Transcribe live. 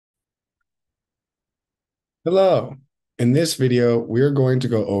Hello. In this video, we're going to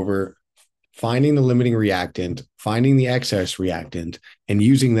go over finding the limiting reactant, finding the excess reactant, and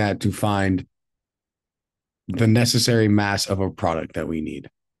using that to find the necessary mass of a product that we need.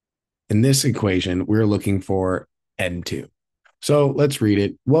 In this equation, we're looking for N2. So let's read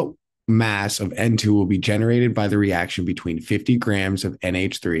it. What mass of N2 will be generated by the reaction between 50 grams of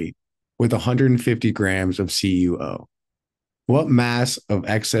NH3 with 150 grams of CuO? What mass of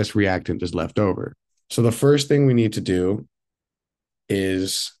excess reactant is left over? So the first thing we need to do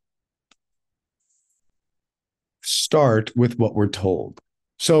is start with what we're told.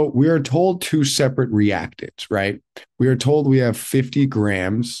 So we are told two separate reactants, right? We are told we have 50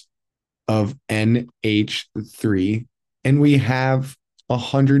 grams of NH3 and we have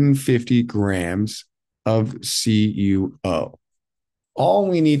 150 grams of CuO. All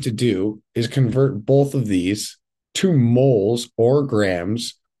we need to do is convert both of these to moles or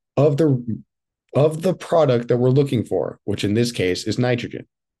grams of the product that we're looking for, which in this case is nitrogen.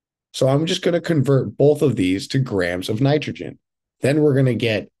 So I'm just going to convert both of these to grams of nitrogen. Then we're going to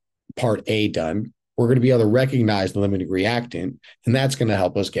get part A done. We're going to be able to recognize the limiting reactant, and that's going to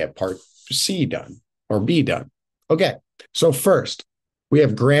help us get part C done or B done. Okay, so first, we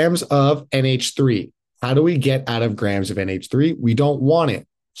have grams of NH3. How do we get out of grams of NH3? We don't want it,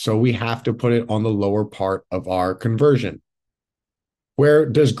 so we have to put it on the lower part of our conversion. Where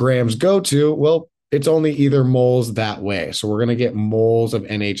does grams go to? Well, it's only either moles that way. So we're going to get moles of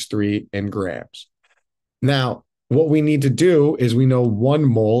NH3 in grams. Now, what we need to do is we know 1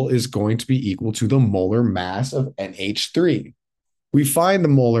 mole is going to be equal to the molar mass of NH3. We find the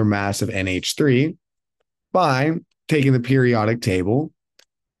molar mass of NH3 by taking the periodic table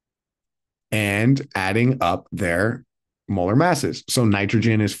and adding up their molar masses. So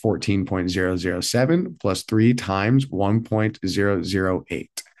nitrogen is 14.007 plus 3 times 1.008.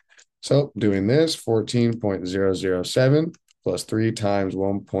 So doing this, 14.007 plus 3 times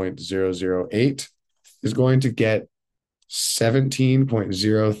 1.008 is going to get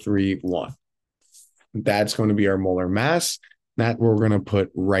 17.031. That's going to be our molar mass. That we're going to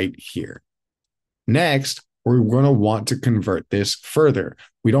put right here. Next, we're going to want to convert this further.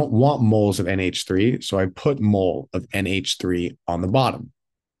 We don't want moles of NH3, so I put mole of NH3 on the bottom.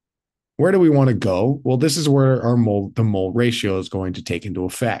 Where do we want to go? Well, this is where the mole ratio is going to take into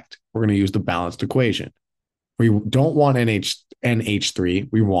effect. We're going to use the balanced equation. We don't want NH3,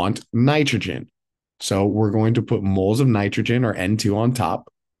 we want nitrogen. So we're going to put moles of nitrogen or N2 on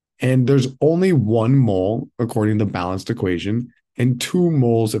top. And there's only 1 mole, according to the balanced equation, and 2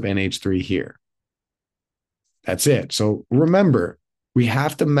 moles of NH3 here. That's it. So remember, we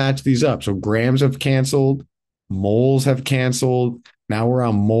have to match these up. So grams have canceled, moles have canceled. Now we're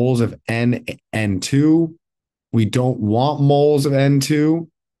on moles of N2. We don't want moles of N2.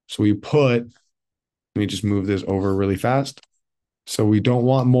 So let me just move this over really fast. So we don't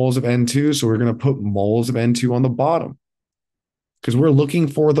want moles of N2. So we're going to put moles of N2 on the bottom because we're looking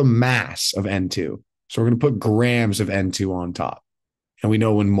for the mass of N2. So we're going to put grams of N2 on top. And we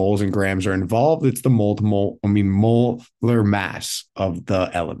know when moles and grams are involved, it's the molar mass of the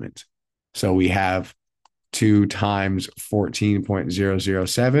element. So we have 2 times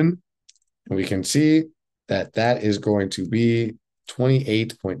 14.007. And we can see that that is going to be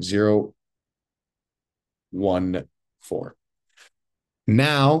 28.014.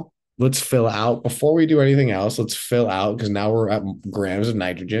 Now, let's fill out, before we do anything else, let's fill out, because now we're at grams of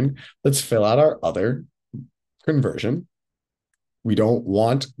nitrogen. Let's fill out our other conversion. We don't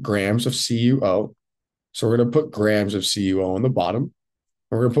want grams of CuO. So we're going to put grams of CuO on the bottom.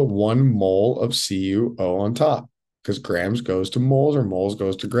 We're going to put 1 mole of CuO on top because grams goes to moles or moles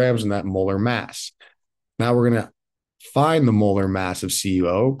goes to grams in that molar mass. Now we're going to find the molar mass of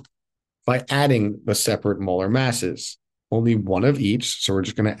CuO by adding the separate molar masses. Only one of each. So we're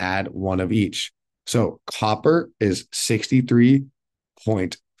just going to add one of each. So copper is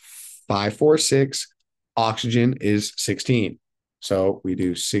 63.546. Oxygen is 16. So we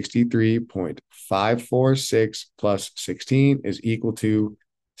do 63.546 plus 16 is equal to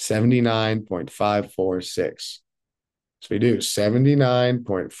 79.546. So we do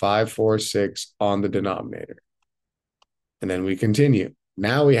 79.546 on the denominator. And then we continue.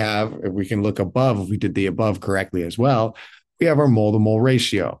 Now we have, if we can look above, if we did the above correctly as well, we have our mole to mole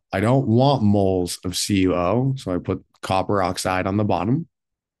ratio. I don't want moles of CuO, so I put copper oxide on the bottom.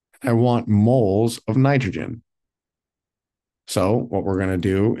 I want moles of nitrogen. So what we're going to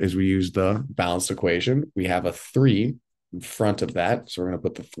do is we use the balanced equation. We have a 3 in front of that. So we're going to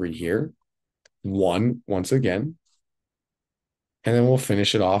put the 3 here. 1 once again. And then we'll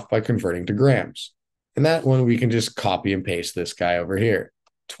finish it off by converting to grams. And that one we can just copy and paste this guy over here.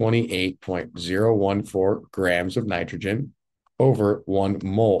 28.014 grams of nitrogen over 1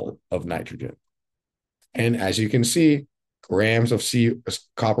 mole of nitrogen. And as you can see, grams of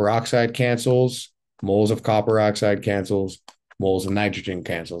copper oxide cancels, moles of copper oxide cancels, moles of nitrogen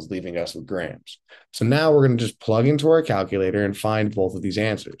cancels, leaving us with grams. So now we're going to just plug into our calculator and find both of these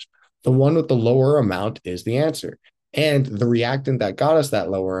answers. The one with the lower amount is the answer. And the reactant that got us that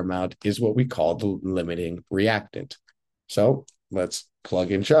lower amount is what we call the limiting reactant. So let's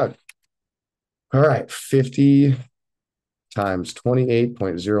plug and chug. All right, 50 times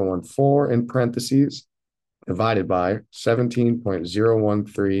 28.014 in parentheses divided by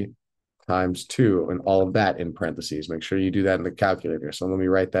 17.013 times 2, and all of that in parentheses. Make sure you do that in the calculator. So let me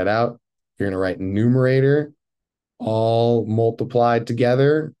write that out. You're going to write numerator, all multiplied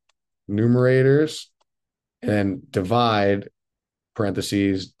together, numerators, and then divide,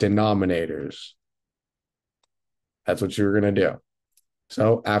 parentheses, denominators. That's what you're going to do.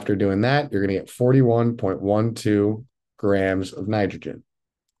 So after doing that, you're going to get 41.12 grams of nitrogen.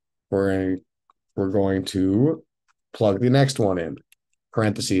 We're going to plug the next one in.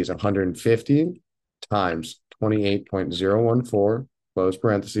 Parentheses 150 times 28.014, close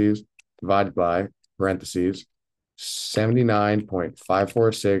parentheses, divided by, parentheses,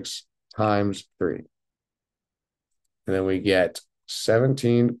 79.546 times 3. And then we get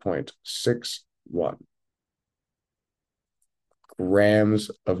 17.61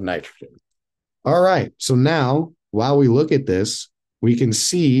 grams of nitrogen. All right, so now while we look at this, we can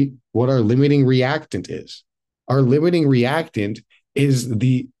see what our limiting reactant is. Our limiting reactant is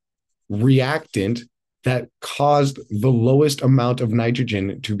the reactant that caused the lowest amount of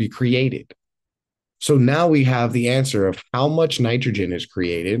nitrogen to be created. So now we have the answer of how much nitrogen is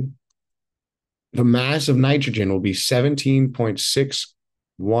created. The mass of nitrogen will be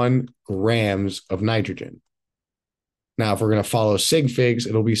 17.61 grams of nitrogen. Now, if we're going to follow sig figs,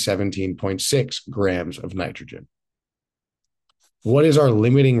 it'll be 17.6 grams of nitrogen. What is our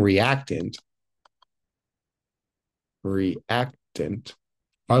limiting reactant? Reactant.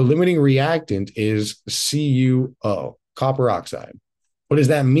 Our limiting reactant is CuO, copper oxide. What does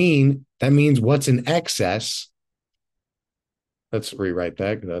that mean? That means what's in excess. Let's rewrite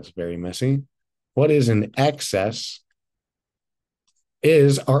that because that's very messy. What is in excess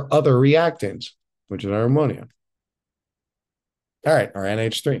is our other reactant, which is our ammonia. All right, our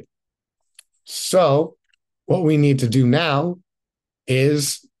NH3. So what we need to do now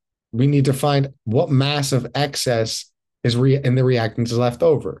is we need to find what mass of excess is in the reactants is left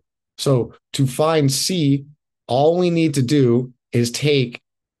over. So to find C, all we need to do is take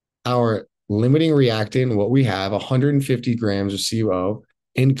our limiting reactant, what we have, 150 grams of CuO,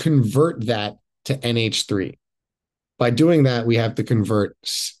 and convert that to NH3. By doing that, we have to convert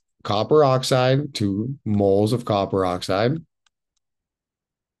copper oxide to moles of copper oxide.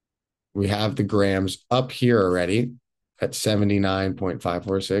 We have the grams up here already at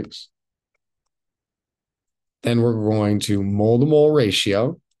 79.546. Then we're going to mole to mole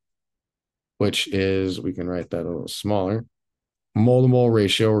ratio, which is, we can write that a little smaller. Mole to mole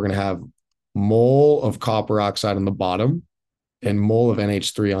ratio, we're going to have mole of copper oxide on the bottom and mole of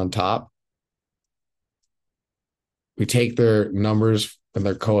NH3 on top. We take their numbers and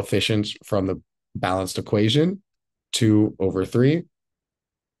their coefficients from the balanced equation, 2/3.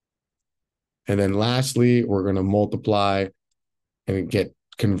 And then lastly, we're going to multiply and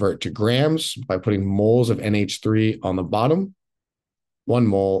convert to grams by putting moles of NH3 on the bottom, 1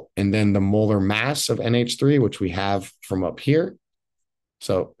 mole, and then the molar mass of NH3, which we have from up here.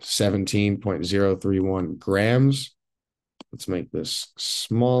 So 17.031 grams. Let's make this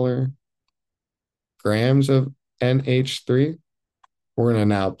smaller. Grams of NH3. We're going to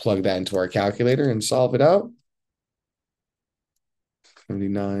now plug that into our calculator and solve it out.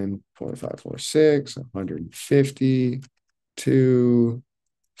 79.546, 150 to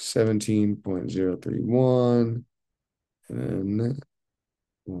 17.031, and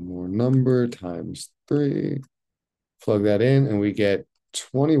one more number times 3. Plug that in, and we get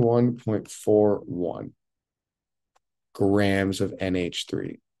 21.41 grams of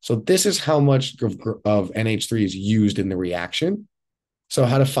NH3. So this is how much of NH3 is used in the reaction. So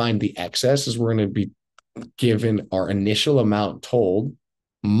how to find the excess is we're going to be given our initial amount told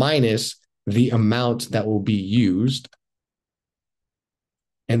minus the amount that will be used.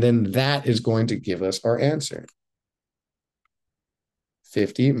 And then that is going to give us our answer.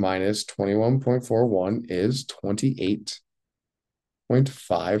 50 minus 21.41 is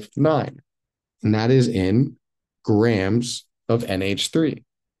 28.59. And that is in grams of NH3.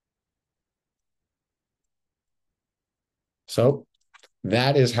 So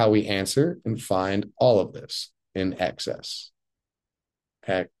that is how we answer and find all of this in excess.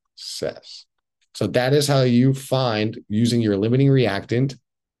 excess. So that is how you find, using your limiting reactant,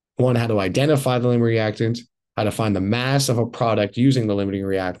 one, how to identify the limiting reactant, how to find the mass of a product using the limiting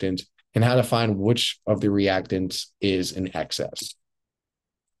reactant, and how to find which of the reactants is in excess.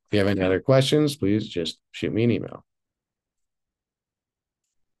 If you have any other questions, please just shoot me an email.